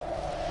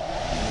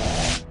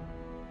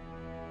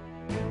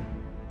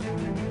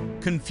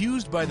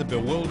Confused by the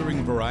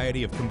bewildering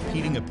variety of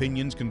competing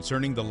opinions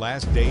concerning the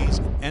last days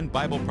and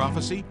Bible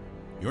prophecy?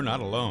 You're not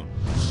alone.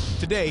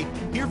 Today,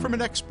 hear from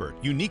an expert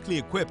uniquely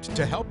equipped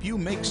to help you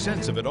make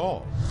sense of it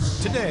all.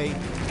 Today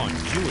on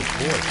Jewish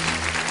Voice.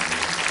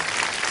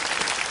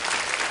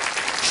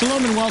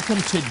 Shalom and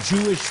welcome to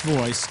Jewish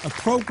Voice, a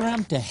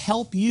program to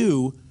help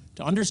you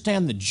to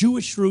understand the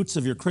Jewish roots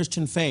of your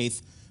Christian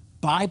faith,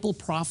 Bible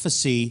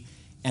prophecy,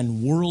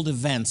 and world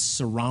events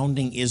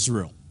surrounding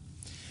Israel.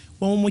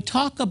 Well, when we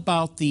talk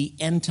about the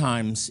end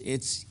times,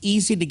 it's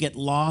easy to get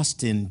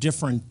lost in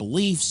different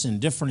beliefs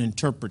and different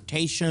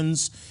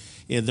interpretations.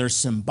 There's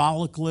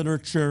symbolic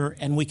literature,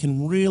 and we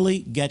can really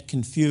get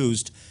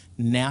confused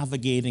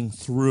navigating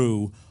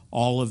through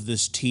all of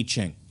this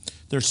teaching.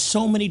 There's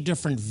so many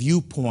different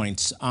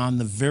viewpoints on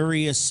the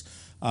various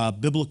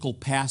biblical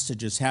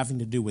passages having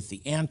to do with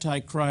the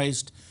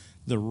Antichrist,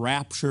 the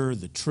rapture,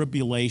 the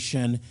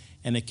tribulation,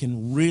 and it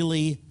can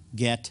really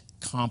get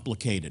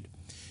complicated.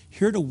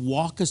 Here to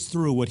walk us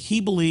through what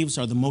he believes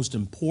are the most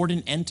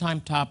important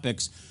end-time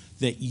topics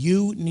that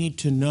you need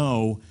to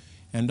know,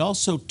 and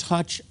also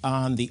touch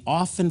on the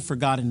often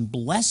forgotten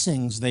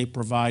blessings they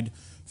provide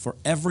for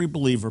every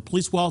believer.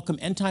 Please welcome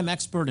end-time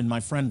expert and my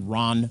friend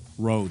Ron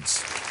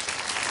Rhodes.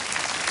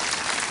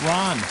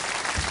 Ron.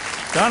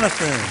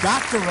 Jonathan.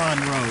 Dr. Ron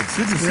Rhodes.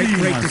 Good to see you,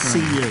 Great my to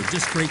friend. see you.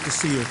 Just great to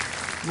see you.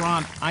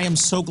 Ron, I am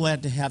so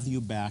glad to have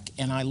you back,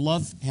 and I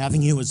love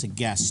having you as a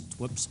guest.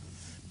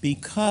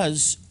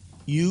 Because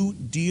you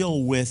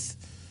deal with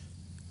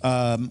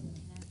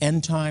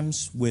end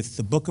times, with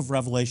the book of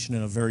Revelation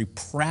in a very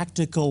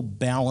practical,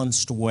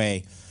 balanced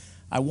way.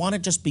 I want to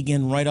just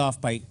begin right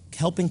off by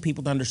helping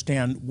people to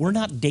understand we're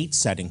not date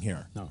setting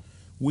here. No.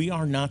 We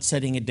are not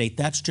setting a date.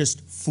 That's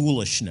just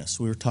foolishness.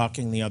 We were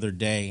talking the other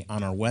day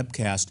on our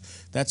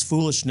webcast. That's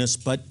foolishness,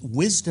 but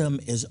wisdom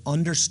is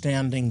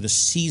understanding the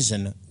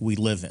season we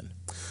live in.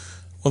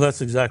 Well, that's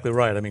exactly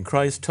right. I mean,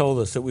 Christ told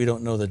us that we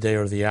don't know the day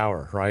or the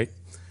hour, right?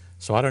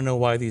 So I don't know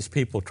why these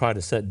people try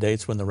to set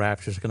dates when the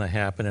rapture is going to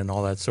happen and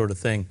all that sort of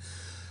thing.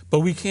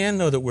 But we can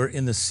know that we're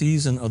in the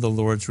season of the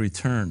Lord's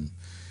return.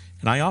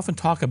 And I often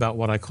talk about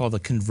what I call the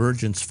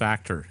convergence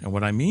factor. And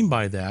what I mean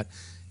by that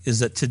is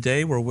that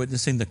today we're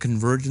witnessing the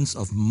convergence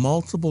of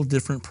multiple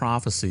different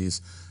prophecies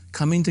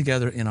coming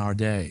together in our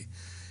day.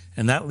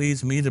 And that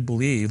leads me to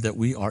believe that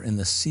we are in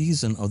the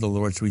season of the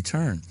Lord's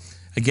return.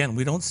 Again,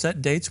 we don't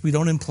set dates, we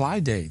don't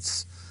imply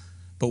dates,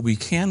 but we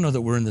can know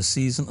that we're in the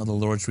season of the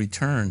Lord's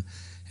return.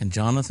 And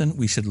Jonathan,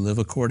 we should live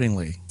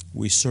accordingly.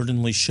 We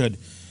certainly should.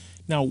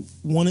 Now,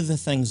 one of the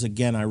things,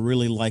 again, I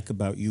really like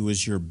about you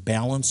is your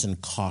balance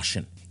and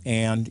caution.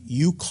 And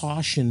you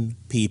caution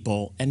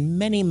people, and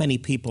many, many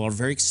people are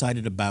very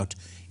excited about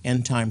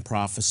end-time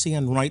prophecy,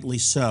 and rightly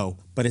so,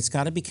 but it's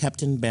got to be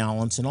kept in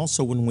balance. And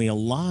also, when we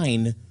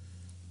align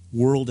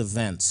world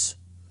events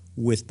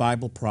with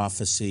Bible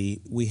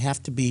prophecy, we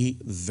have to be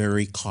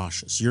very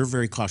cautious. You're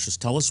very cautious.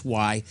 Tell us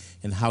why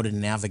and how to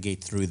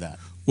navigate through that.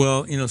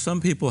 Well, you know,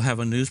 some people have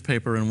a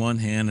newspaper in one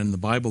hand and the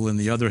Bible in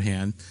the other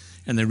hand,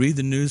 and they read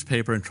the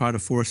newspaper and try to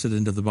force it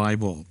into the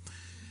Bible.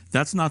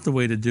 That's not the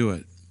way to do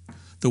it.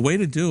 The way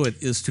to do it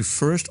is to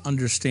first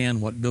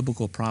understand what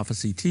biblical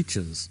prophecy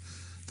teaches.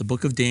 The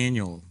book of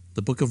Daniel,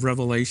 the book of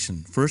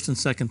Revelation, 1st and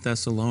 2nd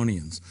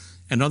Thessalonians,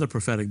 and other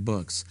prophetic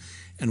books.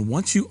 And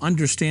once you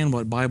understand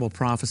what Bible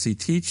prophecy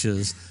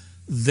teaches,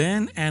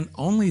 then and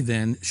only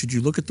then should you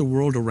look at the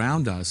world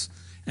around us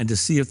and to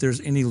see if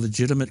there's any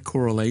legitimate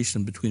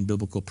correlation between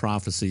biblical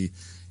prophecy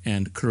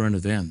and current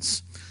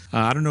events.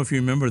 I don't know if you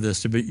remember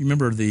this, but you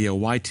remember the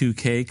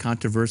Y2K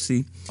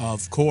controversy?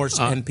 Of course,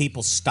 and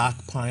people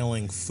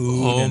stockpiling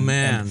food. Oh,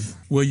 man.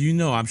 Well, you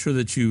know, I'm sure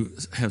that you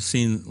have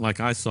seen, like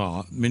I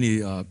saw,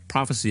 many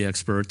prophecy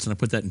experts, and I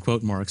put that in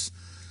quote marks,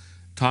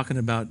 talking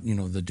about, you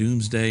know, the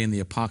doomsday and the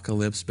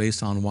apocalypse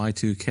based on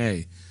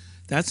Y2K.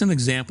 That's an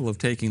example of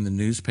taking the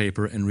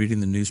newspaper and reading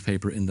the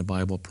newspaper into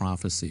Bible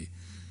prophecy.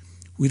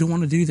 We don't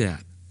want to do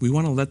that. We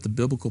want to let the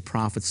biblical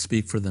prophets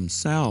speak for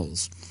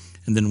themselves.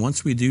 And then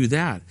once we do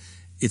that,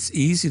 it's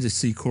easy to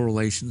see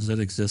correlations that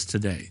exist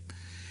today.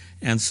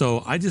 And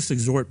so I just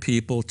exhort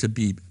people to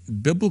be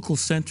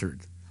biblical-centered,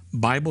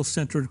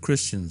 Bible-centered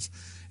Christians.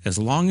 As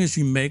long as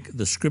you make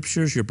the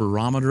scriptures your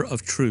barometer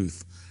of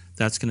truth,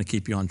 that's going to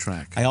keep you on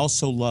track. I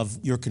also love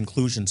your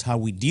conclusions. How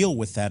we deal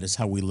with that is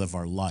how we live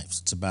our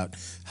lives. It's about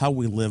how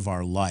we live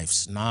our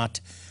lives,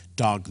 not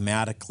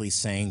dogmatically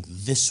saying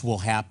this will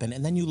happen,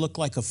 and then you look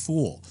like a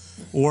fool,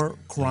 or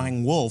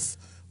crying wolf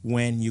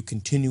when you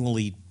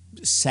continually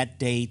set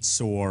dates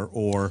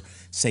or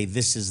say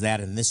this is that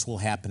and this will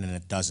happen and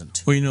it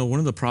doesn't. Well, you know, one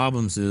of the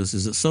problems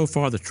is that so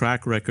far the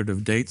track record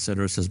of date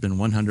setters has been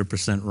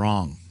 100%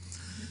 wrong.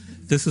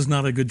 This is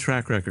not a good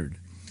track record.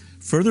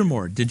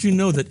 Furthermore, did you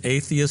know that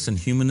atheists and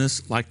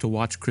humanists like to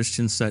watch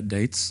Christians set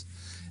dates?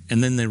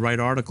 And then they write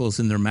articles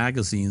in their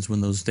magazines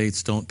when those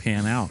dates don't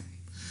pan out.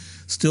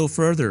 Still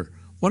further,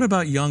 what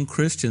about young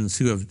Christians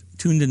who have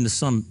tuned into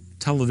some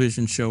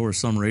television show or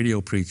some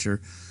radio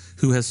preacher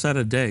who has set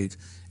a date,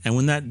 and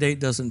when that date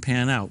doesn't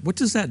pan out, what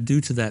does that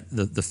do to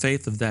the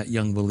faith of that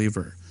young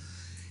believer?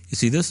 You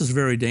see, this is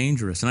very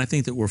dangerous, and I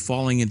think that we're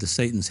falling into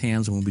Satan's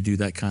hands when we do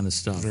that kind of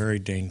stuff. Very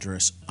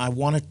dangerous. I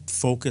want to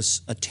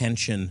focus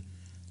attention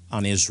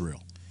on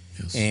Israel.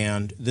 Yes.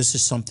 And this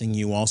is something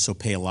you also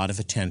pay a lot of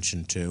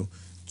attention to.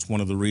 It's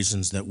one of the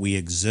reasons that we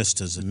exist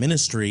as a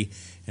ministry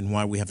and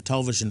why we have a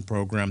television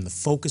program, the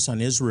focus on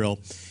Israel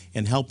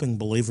and helping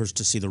believers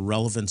to see the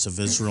relevance of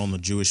Israel and the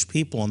Jewish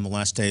people in the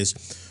last days.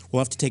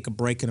 We'll have to take a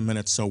break in a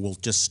minute, so we'll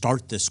just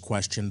start this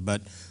question,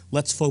 but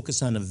let's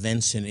focus on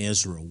events in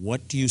Israel.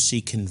 What do you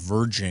see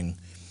converging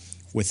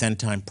with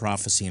end-time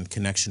prophecy in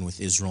connection with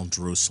Israel and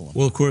Jerusalem?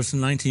 Well, of course,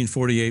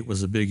 1948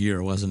 was a big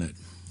year, wasn't it?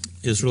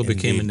 Israel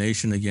became a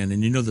nation again.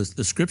 And you know,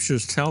 the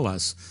scriptures tell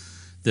us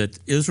that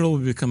Israel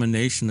would become a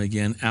nation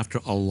again after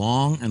a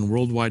long and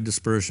worldwide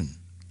dispersion.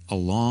 A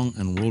long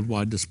and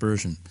worldwide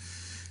dispersion.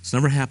 It's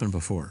never happened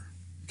before.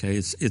 Okay,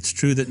 it's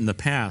true that in the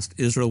past,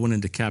 Israel went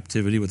into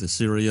captivity with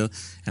Assyria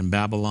and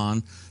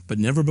Babylon, but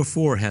never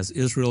before has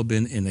Israel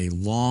been in a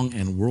long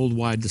and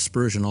worldwide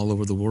dispersion all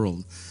over the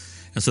world.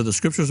 And so the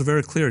scriptures are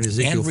very clear in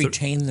Ezekiel. And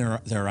retain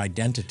their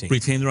identity.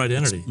 Retain their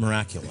identity. It's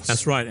miraculous.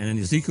 That's right. And in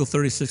Ezekiel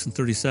 36 and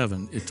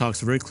 37, it talks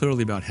very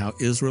clearly about how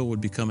Israel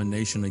would become a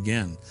nation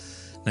again.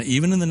 Now,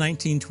 even in the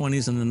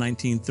 1920s and the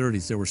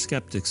 1930s, there were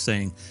skeptics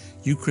saying,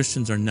 you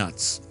Christians are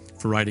nuts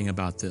for writing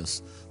about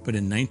this. But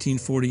in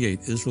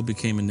 1948, Israel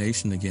became a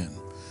nation again.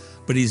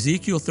 But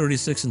Ezekiel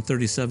 36 and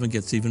 37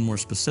 gets even more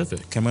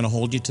specific. Okay, I'm going to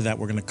hold you to that.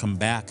 We're going to come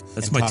back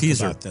and talk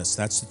about this.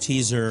 That's the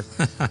teaser.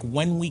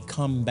 When we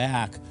come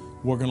back,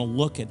 we're going to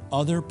look at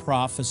other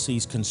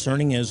prophecies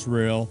concerning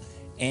Israel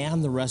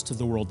and the rest of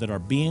the world that are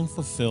being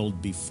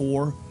fulfilled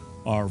before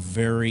our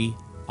very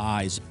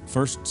eyes.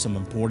 First, some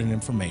important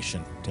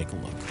information. Take a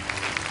look.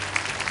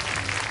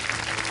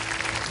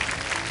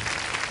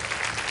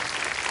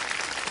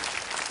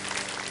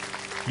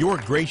 Your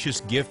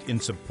gracious gift in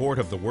support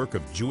of the work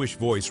of Jewish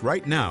Voice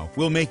right now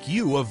will make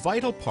you a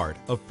vital part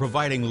of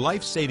providing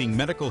life-saving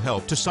medical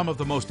help to some of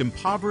the most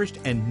impoverished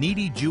and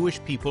needy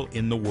Jewish people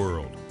in the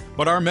world.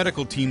 But our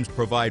medical teams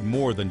provide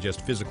more than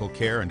just physical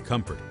care and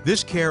comfort.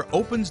 This care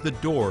opens the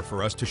door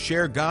for us to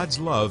share God's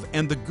love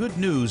and the good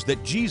news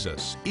that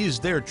Jesus is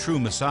their true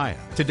Messiah.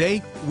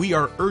 Today, we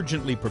are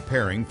urgently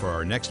preparing for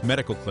our next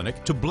medical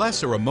clinic to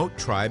bless a remote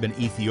tribe in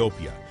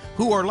Ethiopia,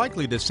 who are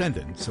likely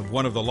descendants of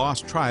one of the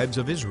lost tribes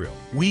of Israel.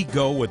 We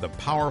go with a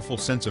powerful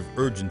sense of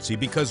urgency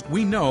because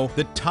we know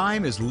that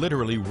time is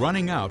literally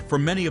running out for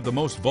many of the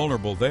most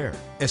vulnerable there,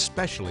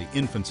 especially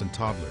infants and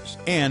toddlers,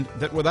 and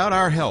that without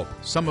our help,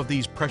 some of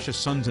these precious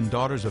sons and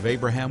daughters of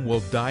Abraham will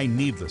die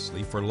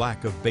needlessly for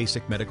lack of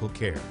basic medical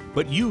care.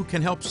 But you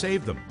can help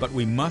save them, but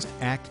we must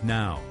act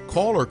now.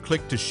 Call or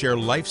click to share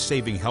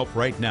life-saving help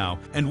right now,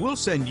 and we'll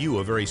send you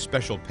a very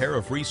special pair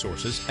of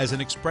resources as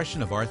an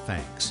expression of our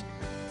thanks.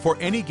 For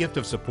any gift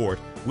of support,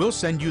 we'll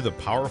send you the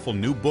powerful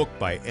new book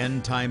by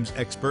End Times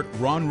expert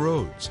Ron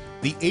Rhodes,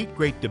 The 8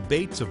 Great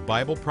Debates of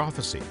Bible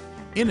Prophecy.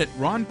 In it,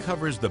 Ron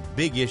covers the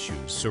big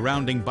issues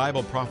surrounding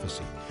Bible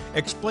prophecy,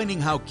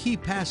 explaining how key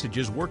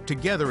passages work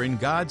together in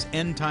God's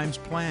end times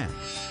plan.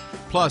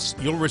 Plus,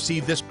 you'll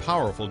receive this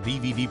powerful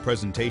DVD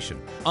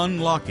presentation,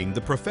 Unlocking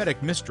the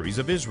Prophetic Mysteries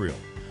of Israel.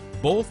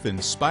 Both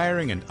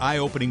inspiring and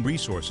eye-opening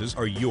resources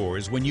are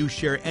yours when you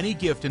share any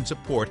gift in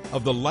support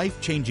of the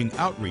life-changing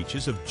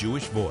outreaches of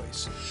Jewish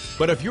Voice.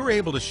 But if you're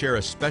able to share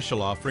a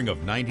special offering of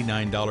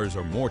 $99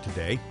 or more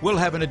today, we'll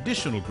have an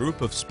additional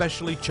group of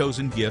specially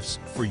chosen gifts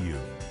for you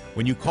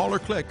when you call or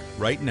click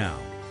right now.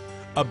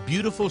 A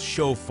beautiful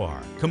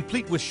shofar,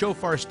 complete with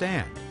shofar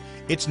stand.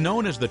 It's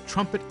known as the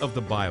trumpet of the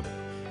Bible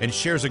and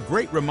shares a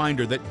great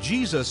reminder that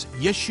Jesus,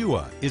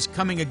 Yeshua, is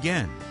coming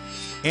again.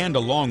 And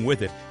along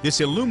with it, this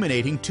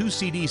illuminating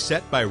 2-CD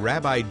set by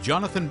Rabbi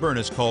Jonathan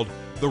Bernis called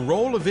The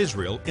Role of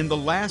Israel in the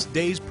Last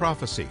Days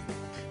Prophecy.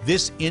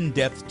 This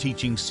in-depth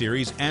teaching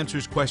series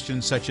answers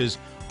questions such as,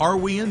 are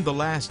we in the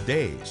last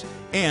days?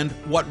 And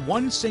what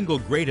one single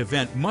great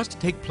event must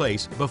take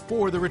place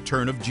before the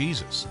return of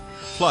Jesus?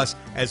 Plus,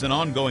 as an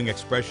ongoing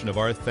expression of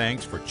our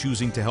thanks for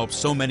choosing to help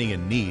so many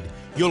in need,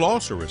 you'll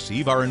also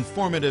receive our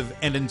informative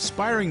and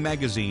inspiring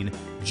magazine,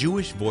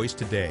 Jewish Voice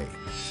Today.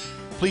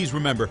 Please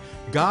remember,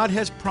 God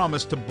has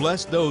promised to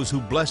bless those who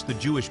bless the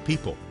Jewish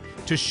people.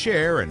 To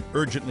share an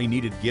urgently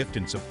needed gift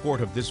in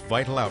support of this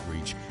vital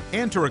outreach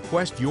and to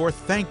request your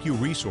thank you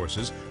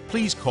resources,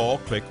 please call,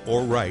 click,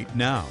 or write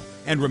now.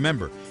 And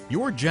remember,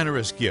 your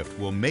generous gift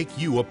will make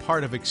you a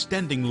part of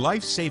extending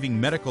life-saving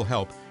medical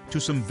help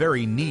to some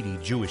very needy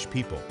Jewish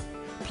people.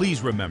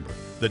 Please remember,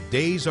 the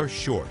days are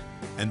short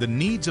and the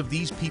needs of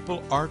these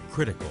people are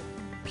critical.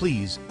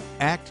 Please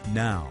act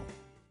now.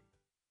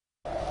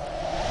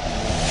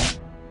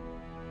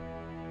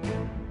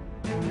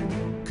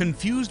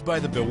 Confused by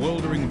the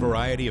bewildering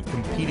variety of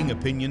competing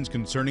opinions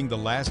concerning the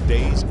last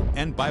days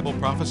and Bible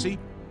prophecy?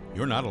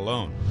 You're not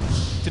alone.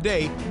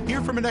 Today, hear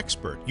from an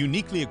expert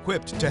uniquely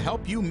equipped to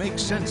help you make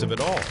sense of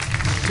it all.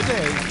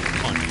 Today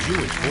on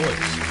Jewish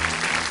Voice.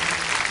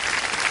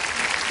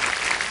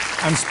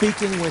 I'm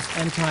speaking with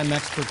end-time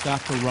expert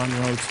Dr. Ron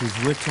Rhodes, who's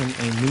written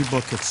a new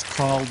book. It's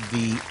called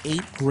The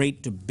 8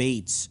 Great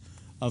Debates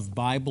of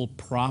Bible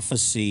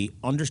prophecy,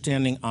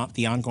 understanding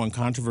the ongoing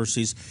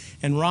controversies.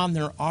 And Ron,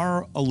 there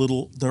are a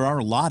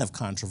lot of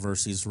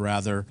controversies,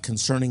 rather,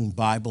 concerning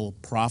Bible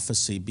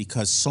prophecy,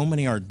 because so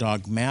many are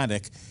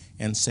dogmatic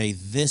and say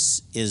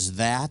this is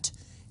that,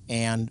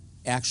 and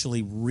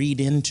actually read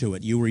into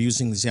it. You were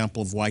using the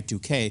example of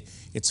Y2K.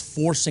 It's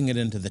forcing it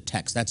into the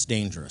text. That's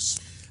dangerous.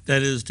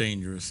 That is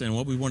dangerous. And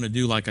what we want to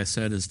do, like I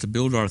said, is to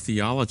build our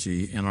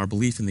theology and our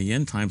belief in the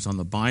end times on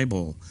the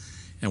Bible.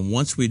 And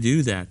once we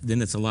do that,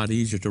 then it's a lot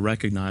easier to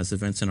recognize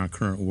events in our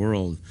current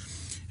world.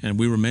 And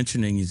we were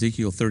mentioning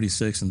Ezekiel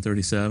 36 and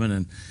 37.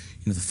 And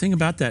the thing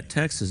about that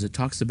text is it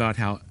talks about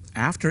how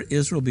after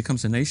Israel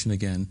becomes a nation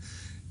again,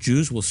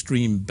 Jews will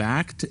stream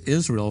back to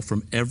Israel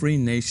from every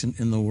nation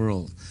in the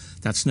world.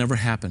 That's never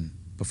happened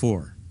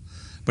before.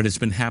 But it's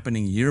been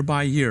happening year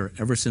by year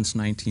ever since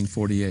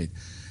 1948.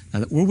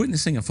 Now, we're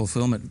witnessing a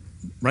fulfillment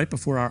right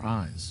before our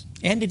eyes.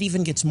 And it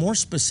even gets more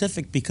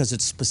specific because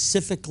it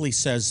specifically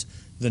says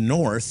the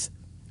north,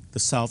 the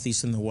south,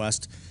 east, and the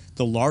west,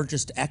 the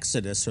largest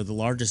exodus or the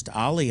largest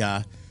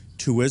aliyah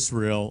to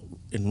Israel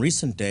in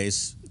recent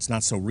days, it's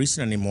not so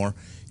recent anymore,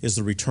 is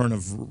the return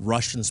of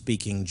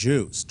Russian-speaking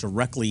Jews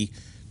directly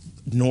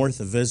north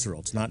of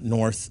Israel. It's not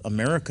North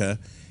America.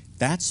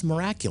 That's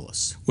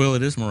miraculous. Well,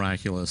 it is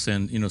miraculous.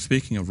 And,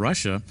 speaking of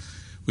Russia,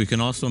 we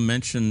can also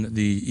mention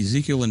the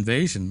Ezekiel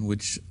invasion,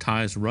 which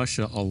ties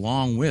Russia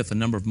along with a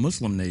number of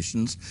Muslim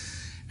nations.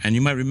 And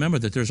you might remember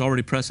that there's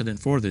already precedent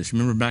for this. You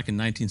remember back in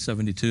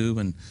 1972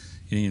 when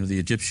the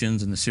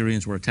Egyptians and the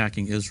Syrians were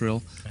attacking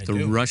Israel?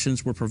 The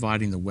Russians were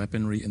providing the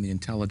weaponry and the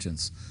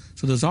intelligence.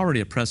 So there's already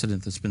a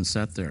precedent that's been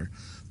set there.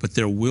 But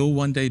there will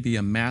one day be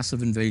a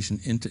massive invasion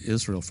into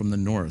Israel from the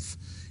north,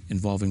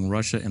 involving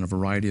Russia and a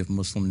variety of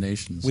Muslim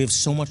nations. We have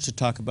so much to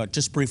talk about.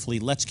 Just briefly,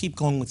 let's keep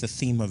going with the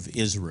theme of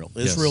Israel.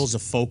 Israel is a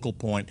focal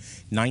point.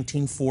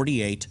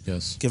 1948.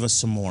 Yes. Give us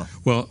some more.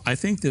 Well, I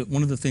think that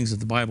one of the things that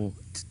the Bible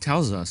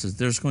tells us is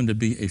there's going to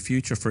be a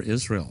future for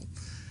Israel.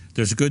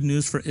 There's good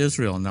news for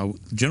Israel. Now,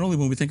 generally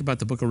when we think about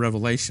the book of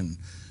Revelation,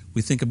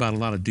 we think about a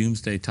lot of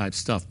doomsday type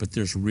stuff, but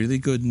there's really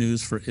good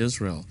news for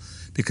Israel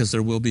because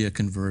there will be a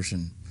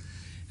conversion.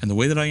 And the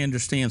way that I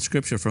understand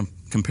Scripture from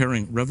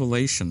comparing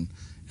Revelation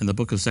in the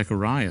book of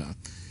Zechariah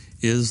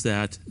is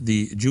that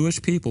the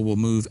Jewish people will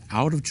move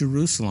out of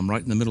Jerusalem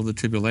right in the middle of the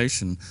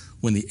tribulation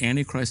when the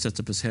Antichrist sets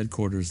up his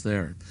headquarters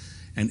there.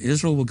 And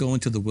Israel will go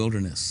into the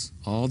wilderness.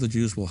 All the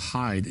Jews will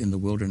hide in the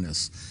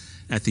wilderness.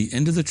 At the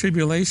end of the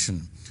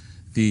tribulation,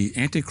 the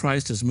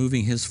Antichrist is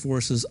moving his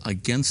forces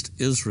against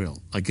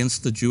Israel,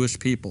 against the Jewish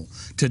people,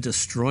 to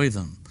destroy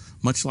them,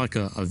 much like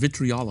a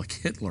vitriolic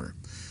Hitler.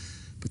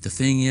 But the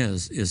thing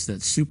is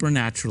that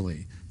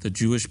supernaturally, the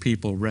Jewish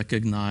people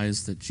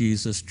recognize that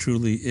Jesus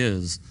truly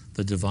is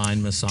the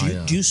divine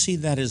Messiah. Do you see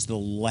that as the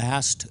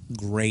last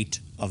great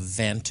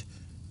event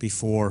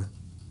before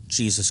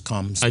Jesus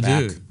comes back?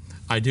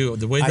 I do.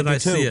 The way that I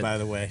see it. By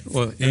the way.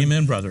 Well,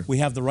 amen, brother. We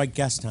have the right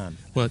guest on.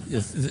 Well,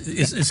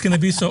 it's going to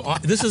be so.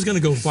 This is going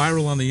to go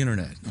viral on the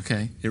internet.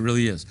 Okay, it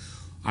really is.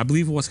 I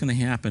believe what's going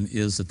to happen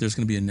is that there's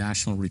going to be a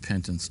national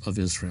repentance of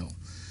Israel,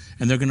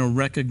 and they're going to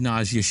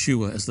recognize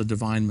Yeshua as the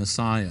divine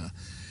Messiah.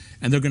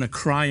 And they're going to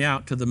cry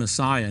out to the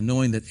Messiah,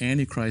 knowing that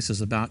Antichrist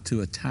is about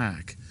to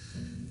attack.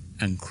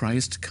 And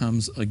Christ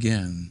comes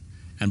again,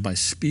 and by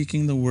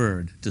speaking the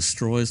word,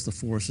 destroys the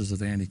forces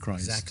of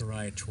Antichrist.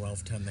 Zechariah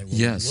 12:10. They will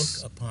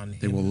look upon him.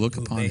 They will look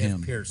upon him. They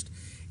have pierced,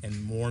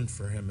 and mourn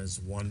for him as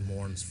one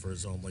mourns for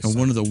his only son. And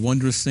one of the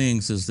wondrous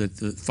things is that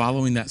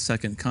following that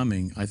second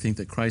coming, I think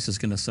that Christ is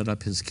going to set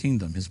up his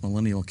kingdom, his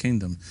millennial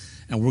kingdom,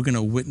 and we're going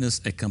to witness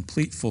a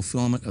complete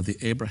fulfillment of the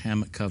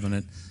Abrahamic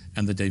covenant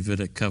and the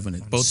Davidic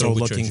covenant, both so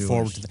of which are looking Jewish.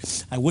 forward to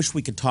that. I wish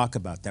we could talk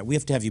about that. We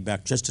have to have you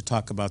back just to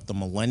talk about the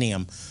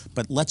millennium,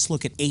 but let's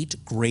look at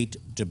 8 great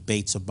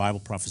debates of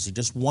Bible prophecy,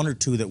 just 1 or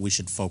 2 that we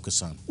should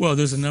focus on. Well,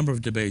 there's a number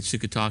of debates you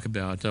could talk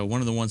about.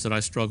 One of the ones that I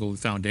struggled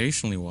with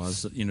foundationally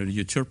was, do you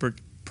interpret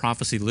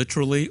prophecy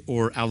literally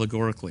or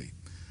allegorically?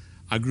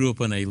 I grew up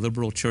in a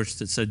liberal church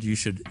that said you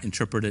should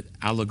interpret it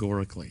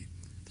allegorically.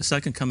 The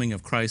second coming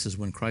of Christ is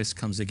when Christ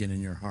comes again in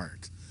your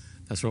heart.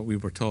 That's what we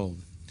were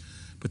told.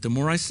 But the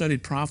more I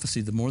studied prophecy,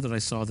 the more that I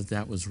saw that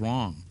that was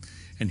wrong.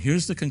 And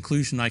here's the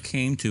conclusion I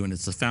came to, and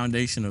it's the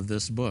foundation of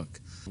this book.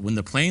 When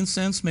the plain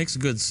sense makes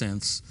good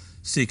sense,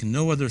 seek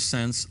no other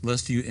sense,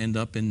 lest you end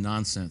up in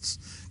nonsense.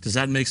 Does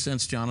that make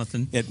sense,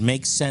 Jonathan? It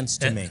makes sense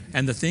to me.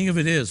 And the thing of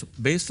it is,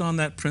 based on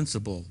that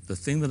principle, the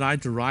thing that I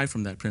derive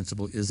from that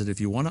principle is that if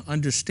you want to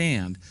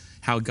understand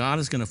how God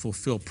is going to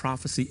fulfill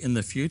prophecy in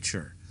the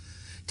future,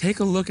 take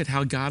a look at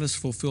how God has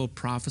fulfilled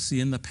prophecy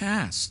in the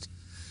past,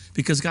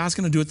 because God's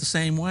going to do it the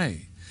same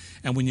way.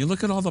 And when you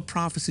look at all the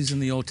prophecies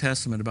in the Old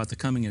Testament about the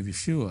coming of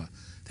Yeshua,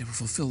 they were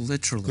fulfilled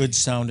literally. Good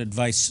sound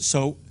advice.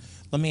 So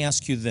let me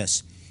ask you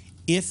this.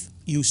 If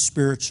you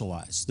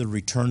spiritualize the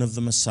return of the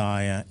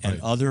Messiah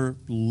and other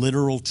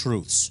literal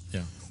truths,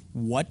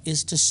 what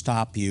is to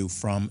stop you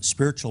from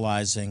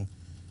spiritualizing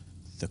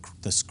the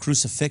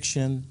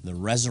crucifixion, the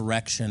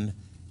resurrection,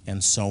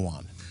 and so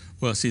on?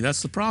 Well, see,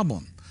 that's the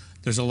problem.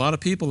 There's a lot of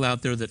people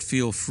out there that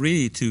feel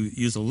free to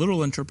use a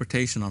literal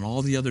interpretation on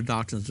all the other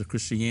doctrines of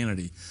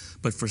Christianity,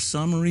 but for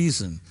some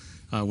reason,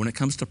 when it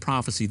comes to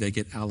prophecy, they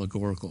get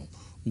allegorical.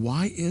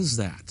 Why is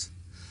that?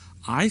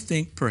 I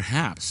think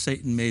perhaps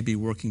Satan may be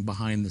working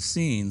behind the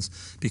scenes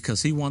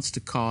because he wants to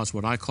cause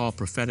what I call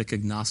prophetic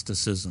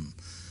agnosticism,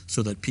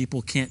 so that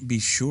people can't be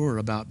sure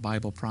about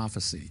Bible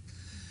prophecy.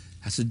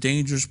 That's a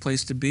dangerous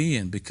place to be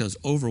in, because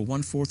over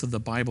 1/4 of the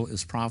Bible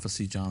is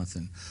prophecy,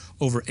 Jonathan.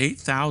 Over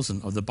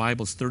 8,000 of the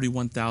Bible's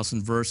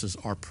 31,000 verses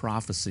are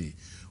prophecy.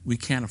 We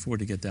can't afford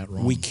to get that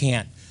wrong. We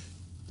can't.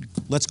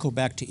 Let's go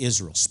back to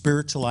Israel,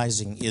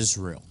 spiritualizing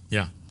Israel.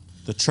 Yeah.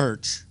 The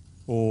church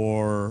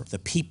or the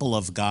people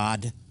of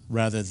God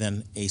rather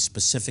than a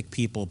specific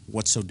people.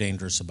 What's so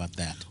dangerous about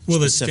that?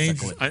 Well, it's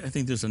dangerous. I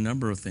think there's a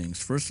number of things.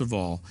 First of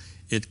all,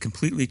 it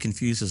completely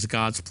confuses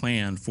God's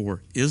plan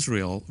for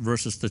Israel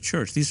versus the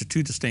church. These are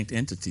two distinct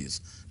entities,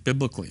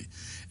 biblically.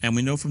 And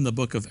we know from the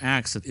book of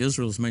Acts that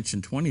Israel is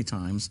mentioned 20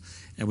 times,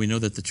 and we know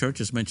that the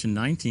church is mentioned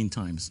 19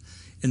 times.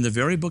 In the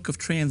very book of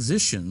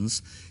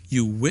transitions,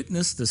 you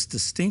witness this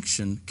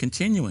distinction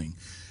continuing.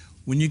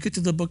 When you get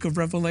to the book of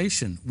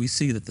Revelation, we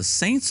see that the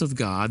saints of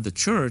God, the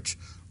church,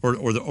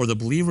 or the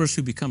believers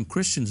who become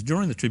Christians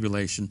during the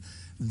tribulation,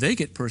 they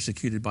get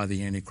persecuted by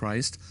the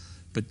Antichrist.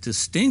 But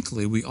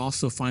distinctly, we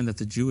also find that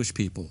the Jewish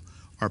people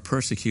are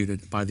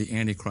persecuted by the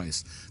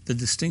Antichrist. The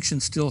distinction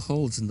still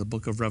holds in the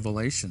book of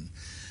Revelation.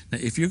 Now,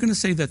 if you're going to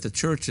say that the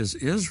church is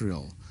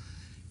Israel,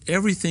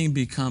 everything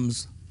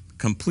becomes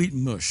complete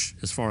mush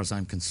as far as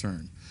I'm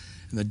concerned.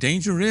 And the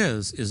danger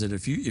is that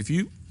if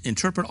you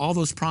interpret all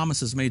those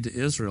promises made to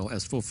Israel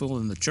as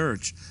fulfilled in the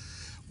church,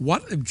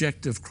 what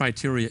objective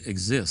criteria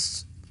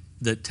exists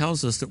that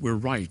tells us that we're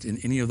right in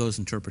any of those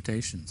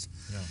interpretations?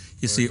 Yeah,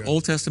 you see, good.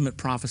 Old Testament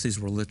prophecies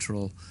were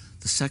literal.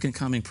 The second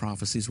coming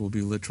prophecies will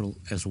be literal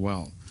as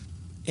well.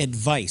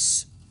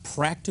 Advice,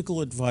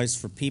 practical advice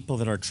for people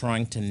that are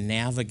trying to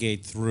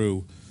navigate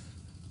through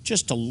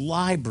just a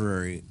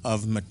library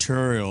of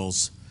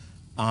materials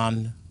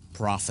on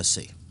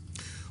prophecy.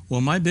 Well,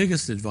 my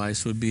biggest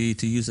advice would be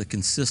to use a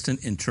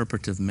consistent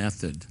interpretive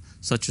method,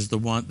 such as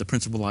the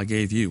principle I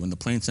gave you. When the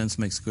plain sense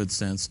makes good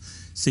sense,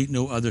 seek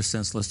no other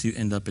sense lest you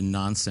end up in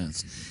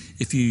nonsense.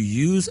 If you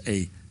use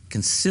a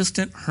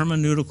consistent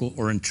hermeneutical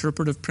or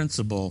interpretive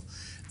principle,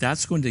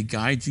 that's going to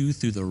guide you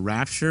through the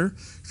rapture,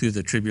 through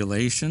the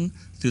tribulation,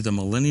 through the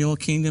millennial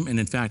kingdom, and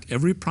in fact,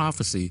 every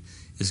prophecy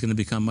is going to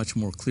become much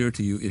more clear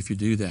to you if you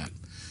do that.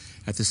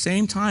 At the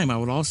same time, I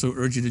would also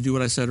urge you to do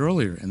what I said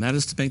earlier, and that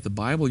is to make the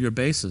Bible your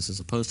basis as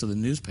opposed to the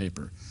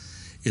newspaper.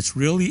 It's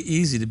really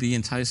easy to be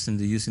enticed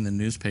into using the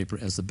newspaper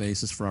as the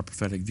basis for our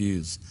prophetic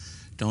views.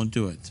 Don't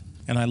do it.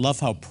 And I love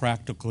how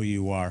practical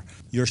you are.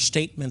 Your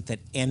statement that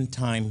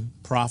end-time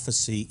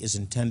prophecy is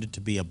intended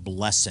to be a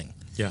blessing.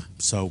 Yeah.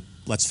 So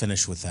let's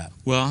finish with that.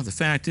 Well, the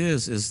fact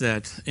is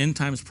that end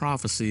times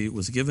prophecy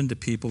was given to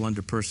people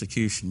under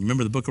persecution.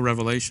 Remember the book of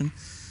Revelation?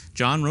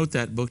 John wrote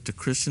that book to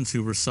Christians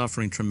who were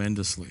suffering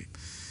tremendously.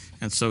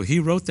 And so he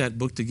wrote that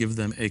book to give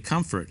them a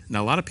comfort.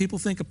 Now, a lot of people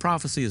think of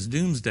prophecy as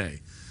doomsday.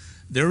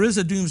 There is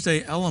a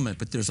doomsday element,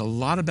 but there's a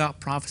lot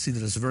about prophecy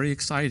that is very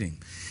exciting.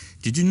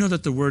 Did you know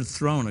that the word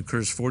throne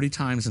occurs 40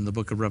 times in the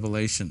book of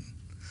Revelation?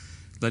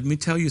 Let me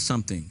tell you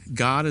something.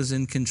 God is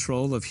in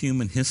control of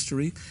human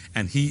history,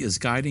 and he is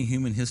guiding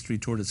human history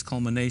toward its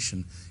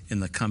culmination in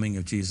the coming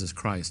of Jesus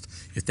Christ.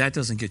 If that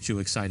doesn't get you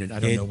excited, I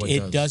don't know what does.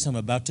 It does. I'm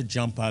about to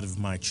jump out of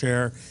my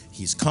chair.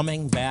 He's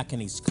coming back,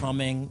 and he's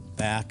coming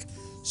back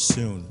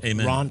soon.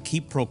 Amen. Ron,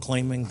 keep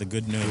proclaiming the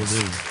good news.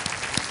 Will do.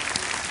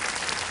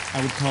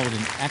 I would call it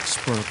an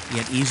expert,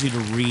 yet easy to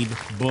read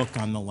book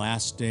on the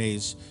last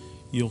days.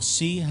 You'll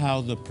see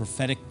how the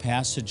prophetic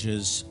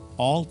passages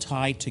all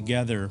tie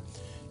together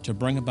to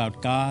bring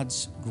about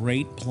God's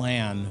great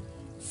plan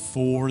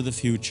for the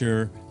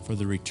future, for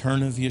the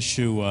return of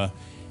Yeshua,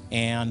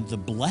 and the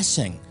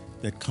blessing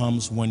that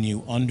comes when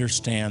you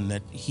understand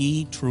that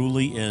he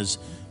truly is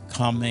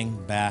coming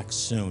back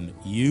soon.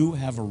 You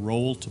have a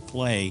role to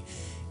play,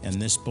 and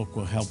this book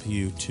will help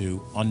you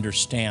to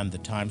understand the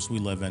times we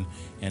live in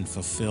and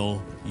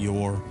fulfill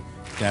your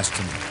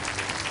destiny.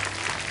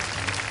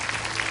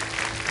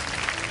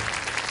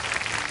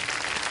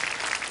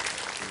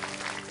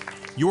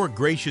 Your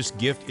gracious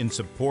gift in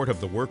support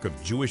of the work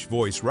of Jewish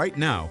Voice right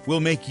now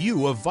will make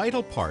you a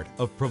vital part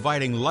of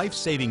providing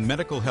life-saving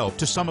medical help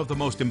to some of the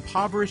most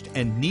impoverished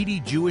and needy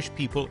Jewish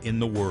people in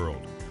the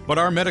world. But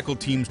our medical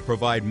teams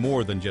provide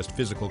more than just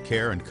physical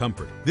care and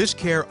comfort. This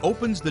care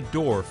opens the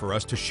door for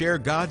us to share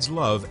God's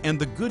love and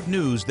the good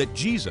news that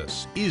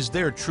Jesus is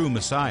their true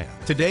Messiah.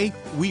 Today,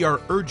 we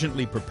are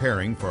urgently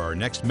preparing for our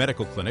next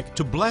medical clinic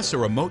to bless a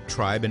remote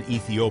tribe in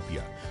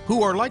Ethiopia.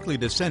 who are likely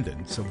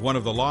descendants of one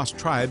of the lost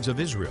tribes of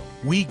Israel.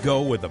 We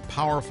go with a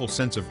powerful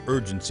sense of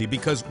urgency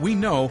because we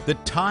know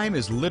that time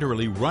is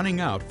literally running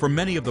out for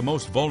many of the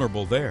most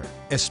vulnerable there,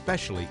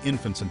 especially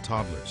infants and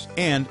toddlers,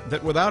 and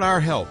that without our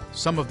help,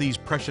 some of these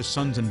precious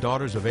sons and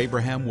daughters of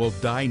Abraham will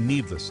die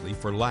needlessly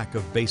for lack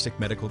of basic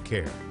medical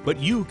care. But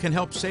you can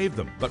help save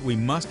them, but we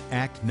must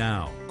act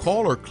now.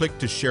 Call or click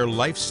to share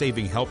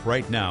life-saving help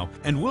right now,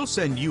 and we'll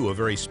send you a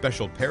very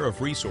special pair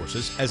of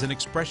resources as an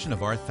expression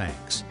of our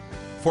thanks.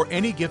 For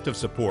any gift of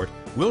support,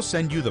 we'll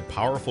send you the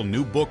powerful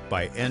new book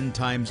by End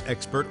Times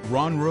expert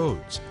Ron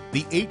Rhodes,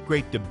 The 8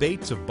 Great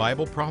Debates of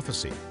Bible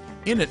Prophecy.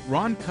 In it,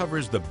 Ron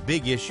covers the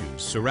big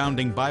issues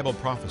surrounding Bible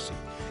prophecy,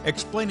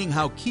 explaining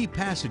how key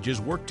passages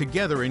work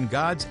together in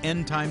God's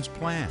end times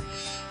plan.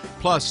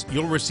 Plus,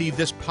 you'll receive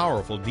this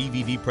powerful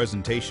DVD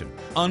presentation,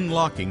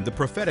 Unlocking the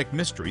Prophetic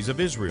Mysteries of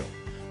Israel.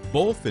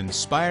 Both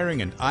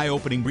inspiring and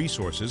eye-opening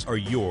resources are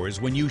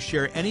yours when you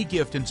share any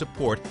gift in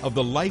support of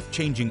the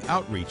life-changing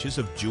outreaches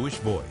of Jewish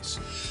Voice.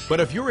 But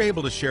if you're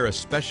able to share a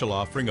special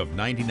offering of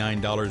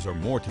 $99 or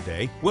more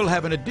today, we'll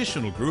have an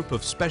additional group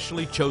of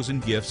specially chosen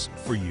gifts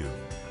for you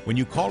when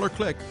you call or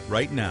click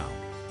right now.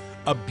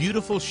 A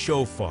beautiful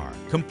shofar,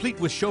 complete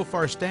with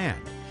shofar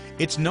stand.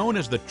 It's known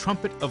as the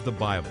trumpet of the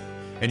Bible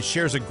and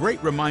shares a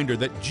great reminder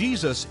that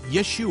Jesus,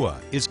 Yeshua,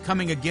 is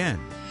coming again.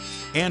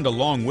 And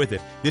along with it,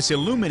 this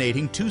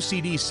illuminating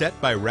 2-CD set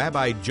by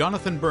Rabbi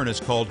Jonathan Bernis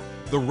called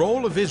The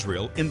Role of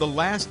Israel in the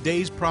Last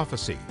Days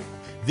Prophecy.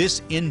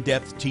 This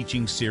in-depth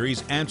teaching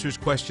series answers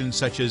questions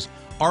such as,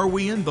 are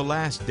we in the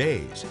last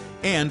days?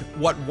 And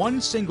what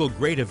one single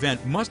great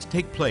event must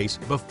take place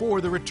before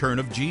the return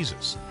of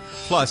Jesus?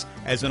 Plus,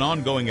 as an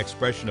ongoing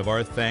expression of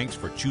our thanks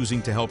for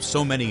choosing to help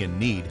so many in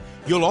need,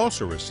 you'll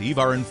also receive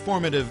our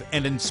informative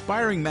and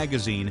inspiring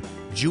magazine,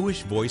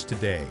 Jewish Voice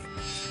Today.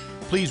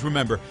 Please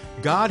remember,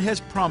 God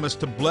has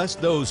promised to bless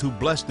those who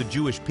bless the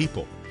Jewish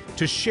people.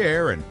 To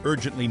share an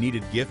urgently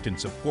needed gift in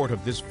support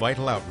of this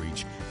vital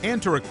outreach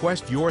and to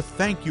request your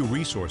thank you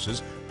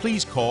resources,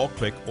 please call,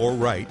 click, or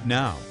write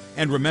now.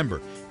 And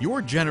remember,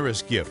 your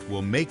generous gift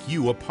will make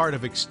you a part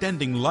of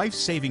extending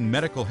life-saving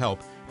medical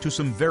help to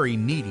some very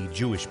needy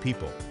Jewish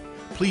people.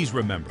 Please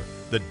remember,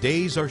 the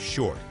days are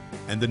short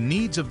and the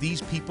needs of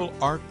these people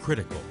are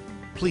critical.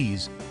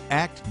 Please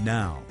act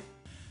now.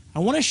 I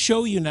want to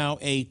show you now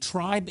a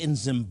tribe in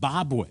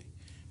Zimbabwe.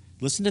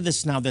 Listen to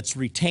this now, that's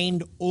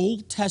retained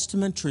Old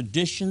Testament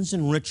traditions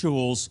and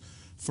rituals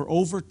for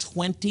over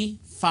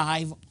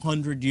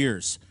 2,500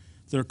 years.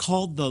 They're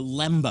called the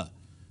Lemba.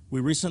 We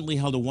recently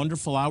held a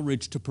wonderful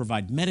outreach to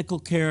provide medical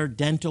care,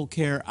 dental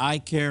care, eye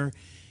care,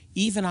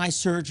 even eye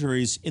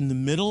surgeries in the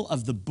middle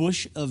of the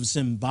bush of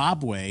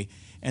Zimbabwe,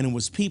 and it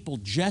was people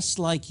just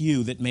like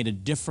you that made a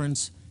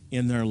difference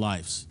in their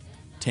lives.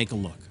 Take a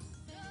look.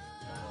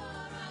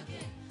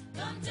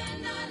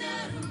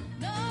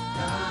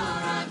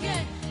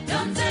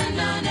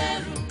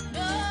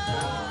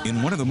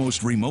 In one of the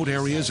most remote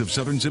areas of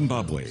southern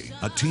Zimbabwe,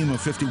 a team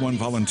of 51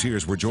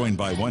 volunteers were joined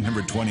by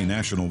 120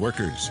 national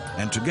workers.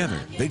 And together,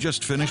 they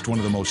just finished one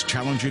of the most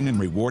challenging and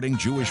rewarding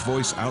Jewish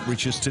Voice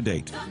outreaches to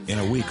date. In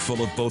a week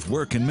full of both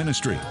work and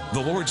ministry,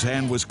 the Lord's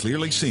hand was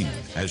clearly seen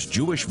as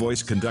Jewish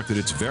Voice conducted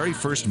its very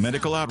first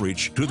medical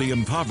outreach to the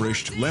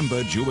impoverished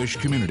Lemba Jewish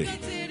community.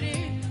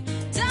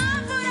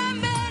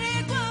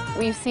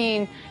 We've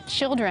seen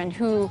children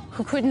who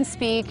couldn't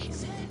speak,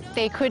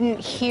 they couldn't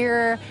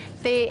hear,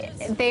 they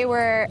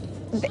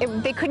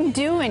couldn't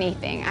do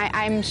anything.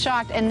 I'm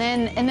shocked. And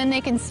then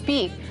they can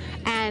speak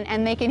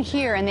and they can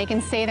hear and they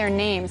can say their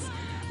names.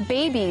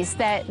 Babies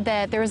that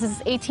there was this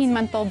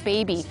 18-month-old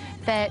baby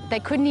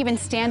that couldn't even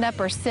stand up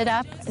or sit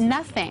up,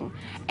 nothing.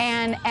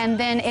 And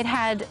then it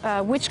had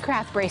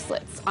witchcraft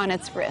bracelets on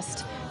its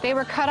wrist. They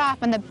were cut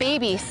off and the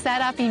baby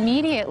sat up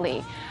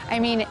immediately. I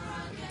mean,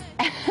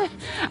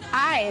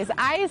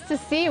 eyes to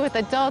see with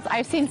adults.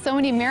 I've seen so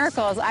many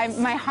miracles.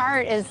 My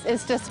heart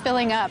is just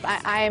filling up.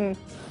 I'm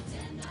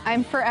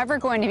forever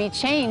going to be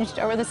changed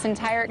over this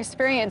entire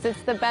experience.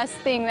 It's the best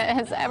thing that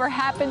has ever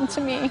happened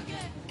to me.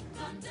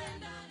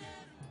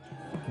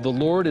 The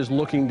Lord is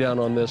looking down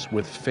on this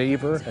with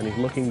favor, and He's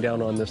looking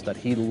down on this that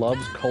He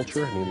loves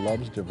culture and He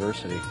loves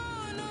diversity.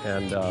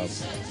 And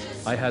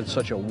I had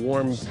such a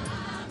warm,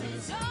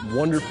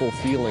 wonderful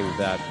feeling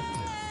that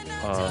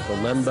the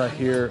Lemba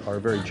here are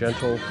very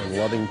gentle and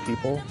loving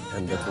people,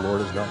 and that the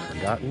Lord has not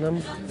forgotten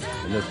them,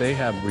 and that they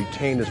have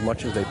retained as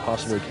much as they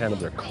possibly can of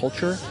their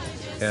culture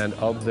and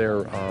of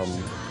their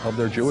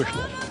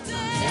Jewishness.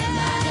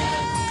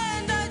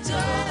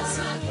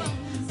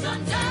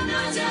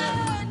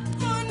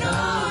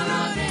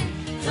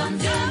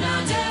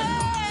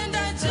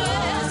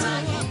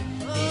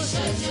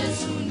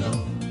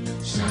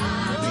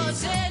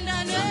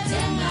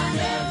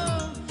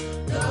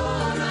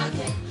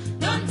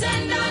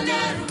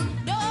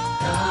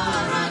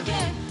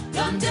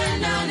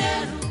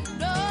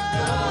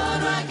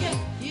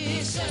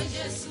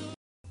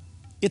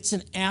 It's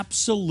an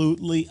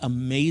absolutely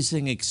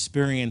amazing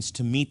experience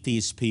to meet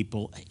these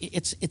people.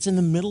 It's in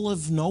the middle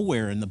of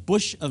nowhere, in the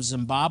bush of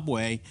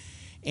Zimbabwe,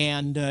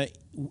 And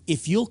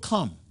if you'll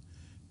come,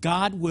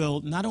 God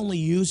will not only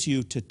use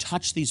you to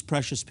touch these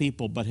precious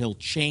people, but He'll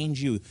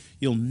change you.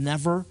 You'll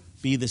never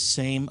be the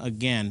same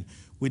again.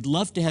 We'd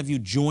love to have you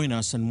join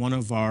us in one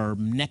of our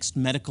next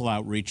medical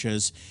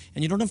outreaches.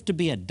 And you don't have to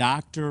be a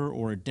doctor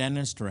or a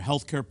dentist or a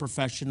healthcare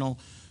professional.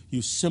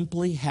 You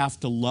simply have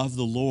to love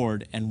the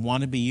Lord and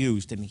want to be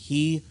used, and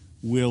He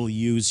will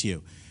use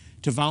you.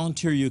 To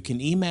volunteer, you can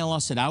email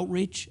us at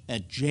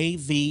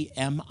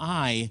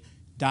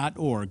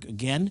outreach@jvmi.org.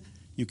 Again,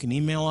 you can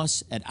email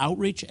us at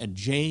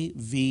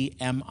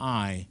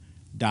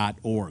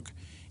outreach@jvmi.org.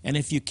 And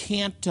if you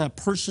can't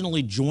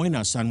personally join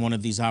us on one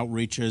of these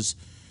outreaches,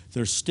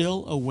 there's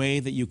still a way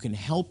that you can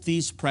help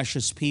these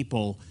precious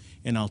people,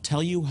 and I'll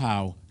tell you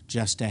how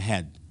just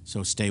ahead.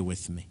 So stay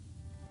with me.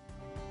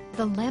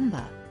 The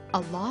Lemba, a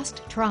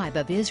lost tribe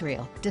of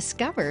Israel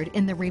discovered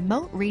in the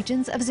remote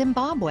regions of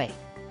Zimbabwe.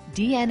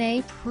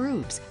 DNA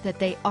proves that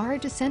they are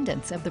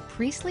descendants of the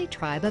priestly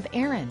tribe of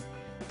Aaron,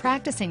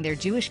 practicing their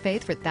Jewish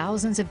faith for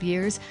thousands of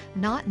years,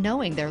 not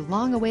knowing their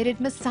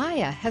long-awaited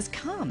Messiah has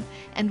come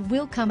and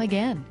will come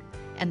again.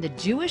 And the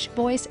Jewish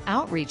Voice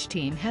Outreach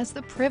Team has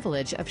the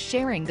privilege of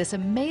sharing this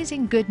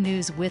amazing good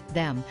news with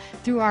them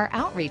through our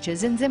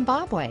outreaches in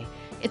Zimbabwe.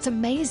 It's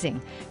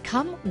amazing.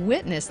 Come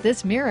witness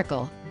this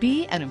miracle.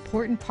 Be an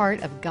important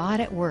part of God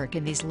at work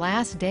in these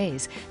last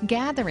days,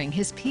 gathering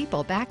His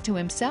people back to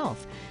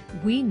Himself.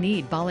 We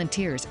need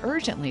volunteers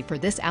urgently for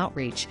this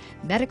outreach,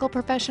 medical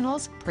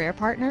professionals, prayer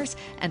partners,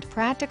 and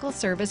practical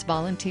service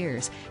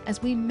volunteers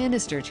as we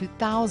minister to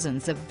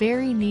thousands of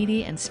very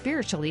needy and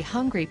spiritually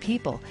hungry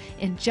people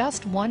in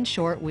just one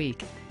short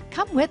week.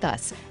 Come with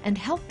us and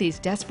help these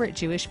desperate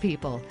Jewish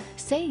people.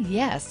 Say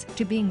yes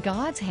to being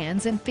God's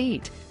hands and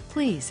feet.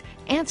 Please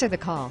answer the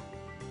call.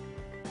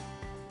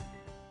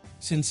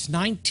 Since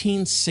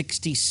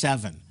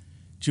 1967,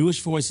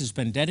 Jewish Voice has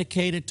been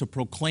dedicated to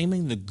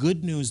proclaiming the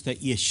good news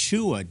that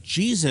Yeshua,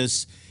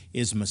 Jesus,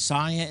 is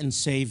Messiah and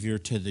Savior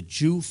to the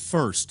Jew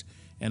first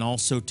and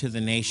also to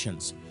the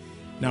nations.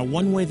 Now,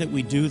 one way that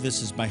we do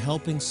this is by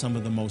helping some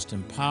of the most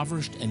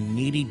impoverished and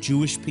needy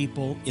Jewish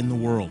people in the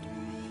world.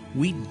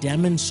 We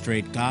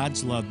demonstrate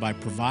God's love by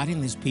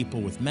providing these people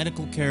with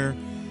medical care,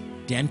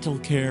 dental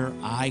care,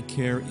 eye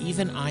care,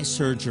 even eye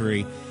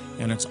surgery,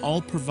 and it's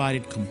all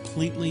provided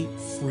completely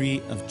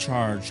free of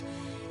charge.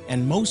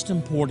 And most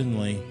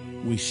importantly,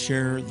 we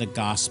share the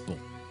gospel.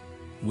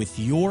 With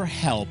your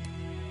help,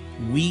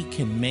 we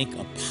can make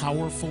a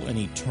powerful and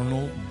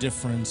eternal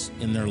difference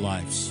in their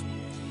lives.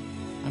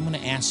 I'm going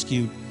to ask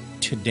you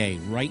today,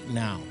 right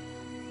now,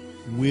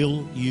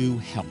 will you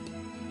help?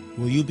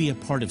 Will you be a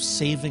part of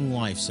saving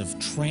lives, of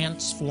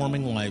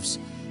transforming lives,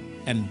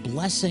 and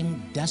blessing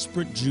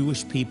desperate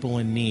Jewish people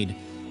in need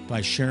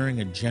by sharing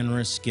a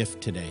generous gift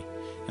today?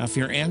 Now, if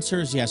your answer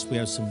is yes, we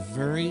have some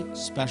very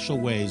special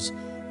ways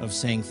of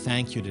saying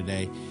thank you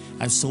today.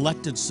 I've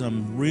selected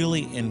some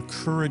really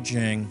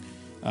encouraging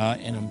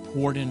and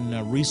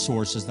important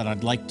resources that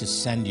I'd like to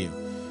send you.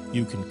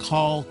 You can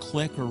call,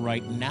 click, or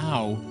write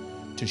now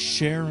to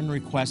share and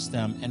request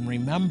them. And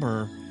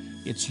remember,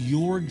 it's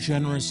your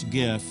generous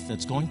gift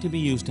that's going to be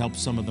used to help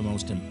some of the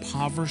most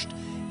impoverished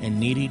and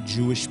needy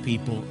Jewish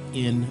people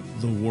in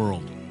the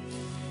world.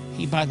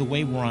 Hey, by the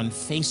way, we're on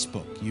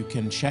Facebook. You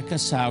can check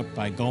us out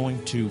by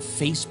going to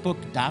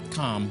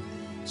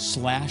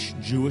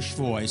facebook.com/Jewish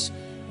Voice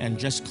and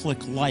just click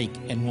like,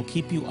 and we'll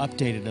keep you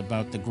updated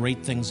about the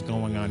great things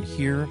going on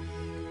here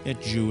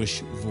at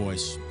Jewish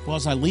Voice. Well,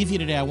 as I leave you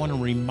today, I want to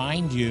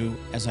remind you,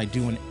 as I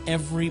do in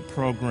every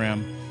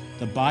program,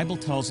 the Bible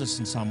tells us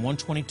in Psalm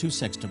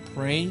 122:6 to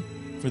pray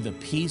for the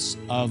peace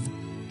of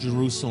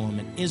Jerusalem.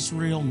 And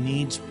Israel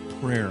needs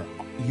prayer,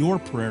 your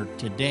prayer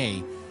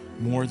today,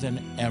 more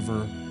than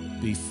ever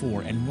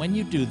before. And when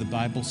you do, the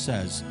Bible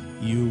says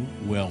you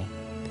will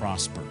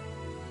prosper.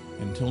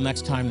 Until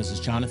next time, this is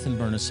Jonathan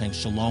Bernis saying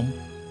shalom,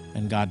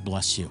 and God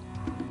bless you.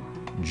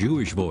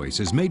 Jewish Voice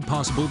is made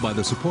possible by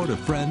the support of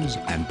friends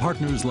and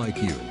partners like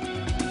you.